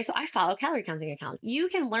deficit, right? So I follow calorie counting accounts. You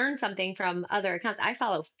can learn something from other accounts. I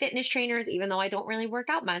follow fitness trainers, even though I don't really work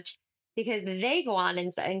out much, because they go on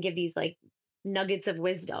and give these like nuggets of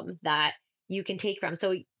wisdom that you can take from.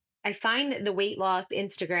 So I find the weight loss,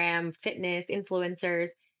 Instagram, fitness influencers,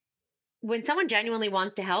 when someone genuinely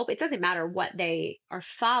wants to help, it doesn't matter what they are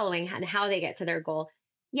following and how they get to their goal.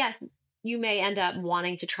 Yes, you may end up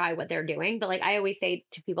wanting to try what they're doing, but like I always say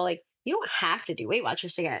to people, like, you don't have to do Weight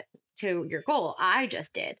Watchers to get to your goal. I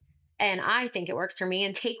just did. And I think it works for me.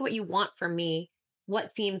 And take what you want from me,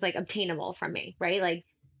 what seems like obtainable from me, right? Like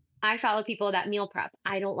I follow people that meal prep.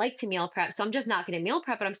 I don't like to meal prep. So I'm just not going to meal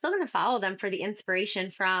prep, but I'm still going to follow them for the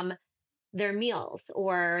inspiration from their meals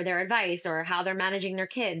or their advice or how they're managing their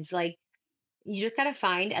kids. Like you just got to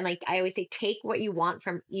find, and like I always say, take what you want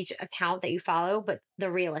from each account that you follow, but the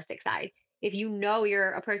realistic side. If you know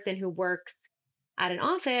you're a person who works at an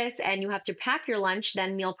office and you have to pack your lunch,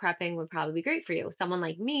 then meal prepping would probably be great for you. Someone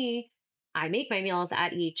like me, I make my meals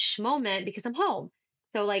at each moment because I'm home.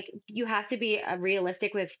 So like you have to be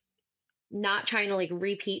realistic with not trying to like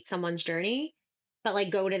repeat someone's journey, but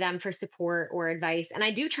like go to them for support or advice. And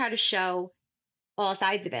I do try to show all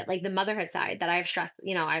sides of it, like the motherhood side that I have stress,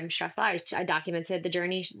 I'm stressful. I documented the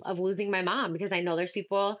journey of losing my mom because I know there's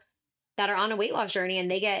people that are on a weight loss journey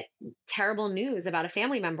and they get terrible news about a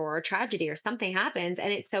family member or a tragedy or something happens.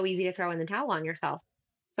 And it's so easy to throw in the towel on yourself.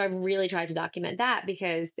 So I really tried to document that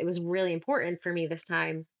because it was really important for me this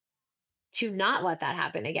time to not let that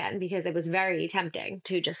happen again because it was very tempting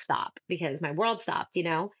to just stop because my world stopped.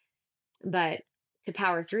 But to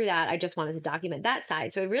power through that, I just wanted to document that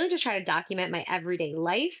side. So I really just try to document my everyday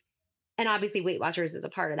life. And obviously, Weight Watchers is a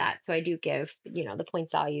part of that. So I do give the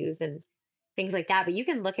points values and things like that. But you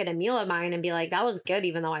can look at a meal of mine and be like, that looks good,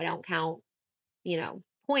 even though I don't count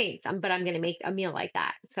points. But I'm going to make a meal like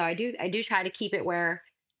that. So I do try to keep it where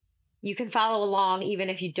you can follow along, even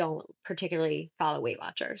if you don't particularly follow Weight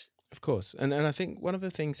Watchers. Of course. And I think one of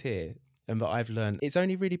the things here and that I've learned, it's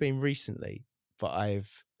only really been recently that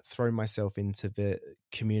I've thrown myself into the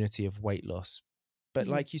community of weight loss. But Mhm.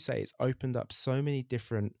 like you say, it's opened up so many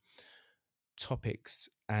different topics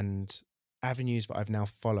and avenues that I've now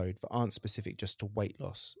followed that aren't specific just to weight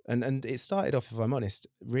loss. And it started off, if I'm honest,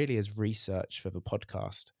 really as research for the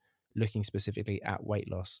podcast, looking specifically at weight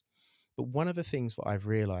loss. But one of the things that I've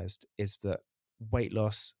realized is that weight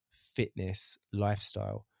loss, fitness,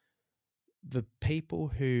 lifestyle, the people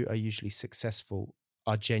who are usually successful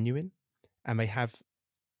are genuine and they have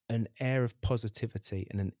an air of positivity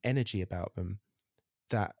and an energy about them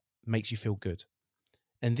that makes you feel good.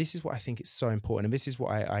 And this is what I think is so important. And this is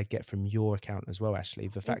what I get from your account as well, Ashley.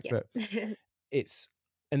 The Thank fact that you. it's,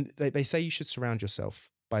 and they say you should surround yourself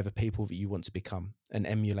by the people that you want to become and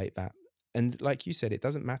emulate that. And like you said, it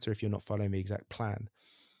doesn't matter if you're not following the exact plan.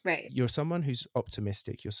 Right. You're someone who's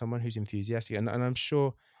optimistic. You're someone who's enthusiastic. And I'm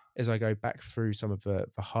sure as I go back through some of the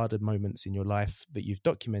harder moments in your life that you've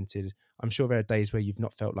documented, I'm sure there are days where you've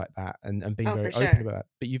not felt like that and been Oh, very for open sure. about that.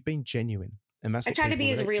 But you've been genuine. And that's I what try to people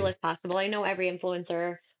be as relate real to. as possible. I know every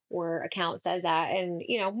influencer or account says that. And,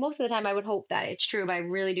 most of the time I would hope that it's true, but I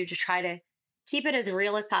really do just try to keep it as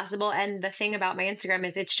real as possible. And the thing about my Instagram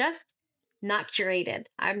is it's just not curated.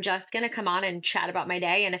 I'm just going to come on and chat about my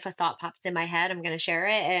day. And if a thought pops in my head, I'm going to share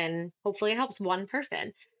it. And hopefully it helps one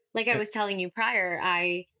person. Like I Uh, was telling you prior,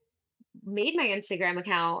 I made my Instagram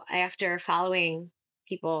account after following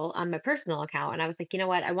people on my personal account. And I was like, you know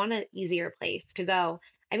what? I want an easier place to go.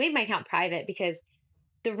 I made my account private because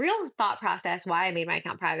the real thought process why I made my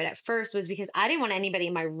account private at first was because I didn't want anybody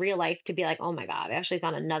in my real life to be like, oh my God, Ashley's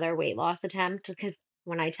on another weight loss attempt. Because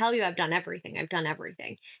when I tell you I've done everything, I've done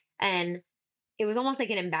everything. And it was almost like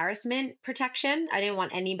an embarrassment protection. I didn't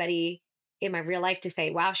want anybody in my real life to say,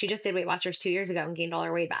 wow, she just did Weight Watchers 2 years ago and gained all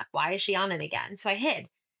her weight back. Why is she on it again? So I hid.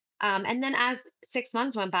 And then as 6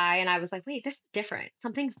 months went by and I was like, wait, this is different.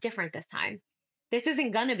 Something's different this time. This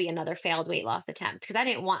isn't going to be another failed weight loss attempt because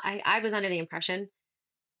I was under the impression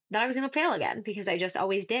that I was going to fail again because I just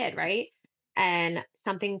always did. Right. And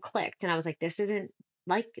something clicked and I was like, this isn't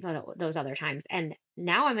like those other times. And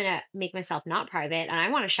now I'm going to make myself not private. And I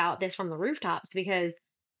want to shout this from the rooftops, because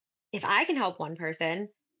if I can help one person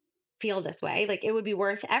feel this way, like, it would be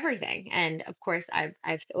worth everything. And of course, I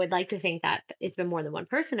would like to think that it's been more than one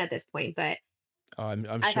person at this point, but I'm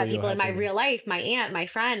I've sure had you're people in my helping. real life, my aunt, my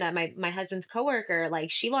friend, my husband's coworker,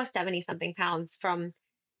 like, she lost 70 something pounds from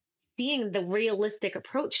seeing the realistic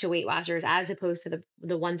approach to Weight Watchers as opposed to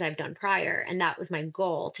the ones I've done prior. And that was my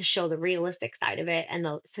goal, to show the realistic side of it and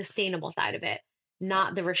the sustainable side of it, Uh,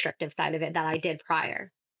 not the restrictive side of it that I did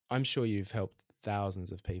prior. I'm sure you've helped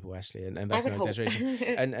thousands of people, Ashley, and I that's would no hope. exaggeration.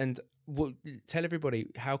 It And tell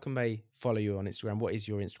everybody, how can they follow you on Instagram? What is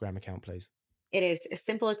your Instagram account, please? is as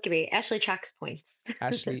simple as can be. Ashley tracks points.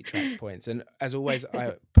 Ashley Tracks Points. And as always,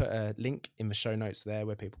 I put a link in the show notes there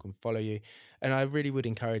where people can follow you. And I really would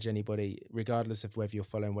encourage anybody, regardless of whether you're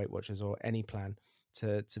following Weight Watchers or any plan,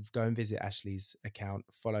 to go and visit Ashley's account,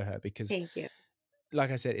 follow her, because Thank you.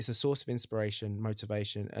 like I said, it's a source of inspiration,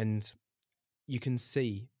 motivation, and you can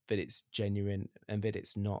see that it's genuine and that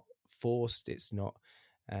it's not forced, it's not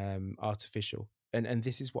artificial. And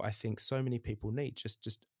this is what I think so many people need,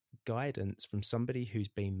 just guidance from somebody who's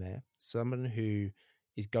been there, someone who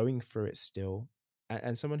is going through it still,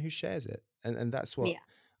 and someone who shares it. And that's what Yeah.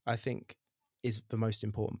 I think is the most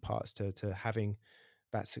important parts to having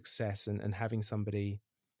that success, and having somebody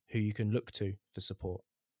who you can look to for support,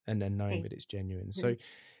 and then knowing Thank that it's genuine. you. So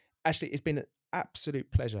Ashley, it's been an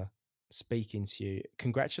absolute pleasure speaking to you.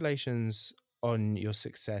 Congratulations on your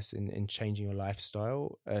success in changing your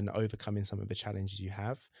lifestyle and overcoming some of the challenges you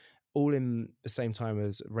have, all in the same time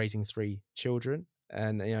as raising 3 children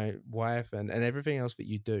and, you know, wife and everything else that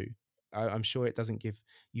you do. I'm sure it doesn't give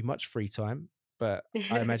you much free time, but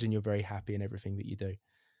I imagine you're very happy in everything that you do.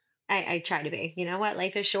 I try to be. You know what?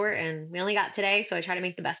 Life is short and we only got today, so I try to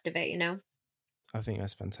make the best of it, you know? I think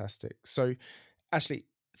that's fantastic. So, Ashley,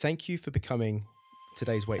 thank you for becoming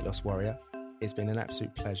today's Weight Loss Warrior. It's been an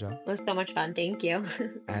absolute pleasure. It was so much fun. Thank you.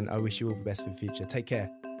 And I wish you all the best for the future. Take care.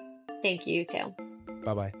 Thank you, too.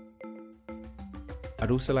 Bye-bye.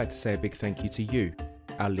 I'd also like to say a big thank you to you,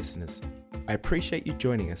 our listeners. I appreciate you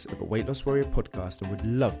joining us at the Weight Loss Warrior podcast and would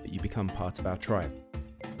love that you become part of our tribe.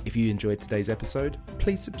 If you enjoyed today's episode,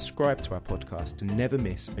 please subscribe to our podcast to never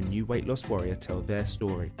miss a new Weight Loss Warrior tell their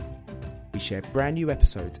story. We share brand new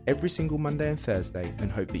episodes every single Monday and Thursday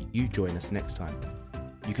and hope that you join us next time.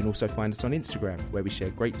 You can also find us on Instagram, where we share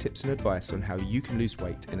great tips and advice on how you can lose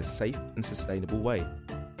weight in a safe and sustainable way.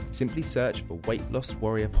 Simply search for Weight Loss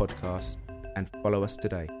Warrior Podcast and follow us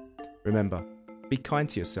today. Remember, be kind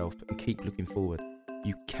to yourself and keep looking forward.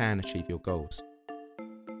 You can achieve your goals.